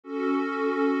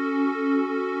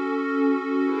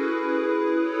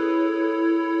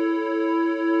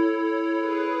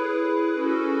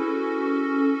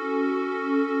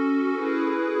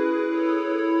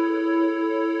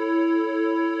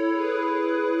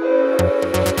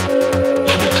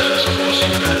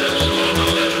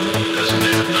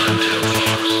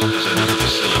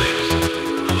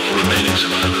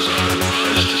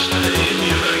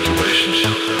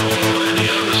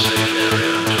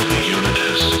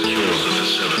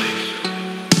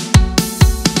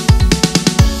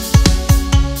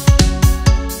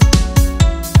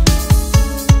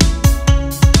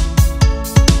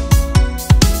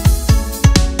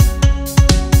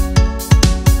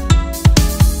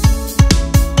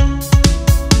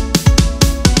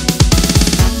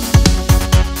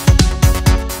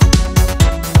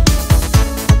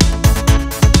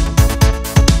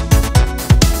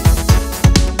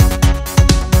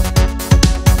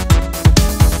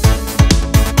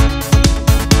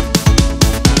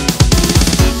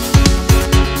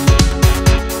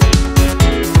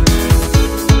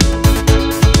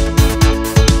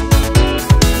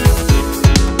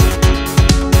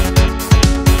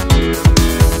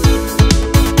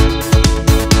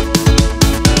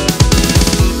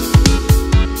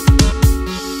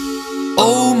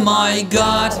Oh my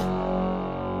god,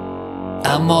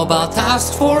 a mobile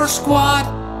task force squad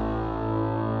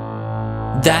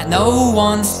that no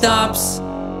one stops.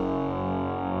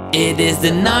 It is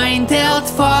the nine-tailed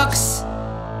fox.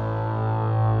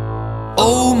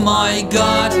 Oh my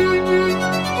god,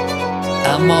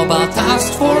 a mobile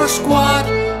task force squad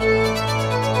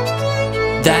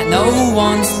that no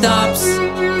one stops.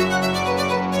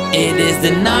 It is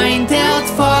the nine-tailed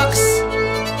fox.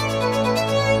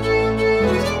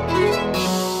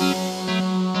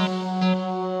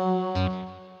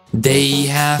 They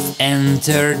have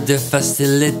entered the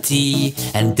facility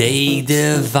and they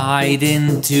divide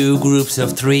into groups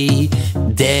of 3,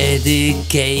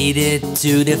 dedicated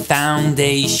to the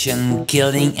Foundation,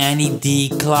 killing any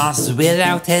D-class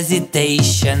without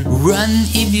hesitation. Run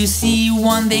if you see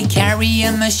one, they carry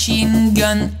a machine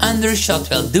gun. Undershot,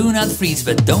 well, do not freeze,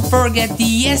 but don't forget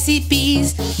the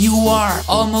SCPs. You are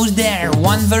almost there,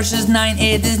 1 versus 9,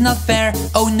 it is not fair.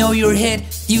 Oh no, you're hit,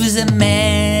 use a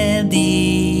medikit.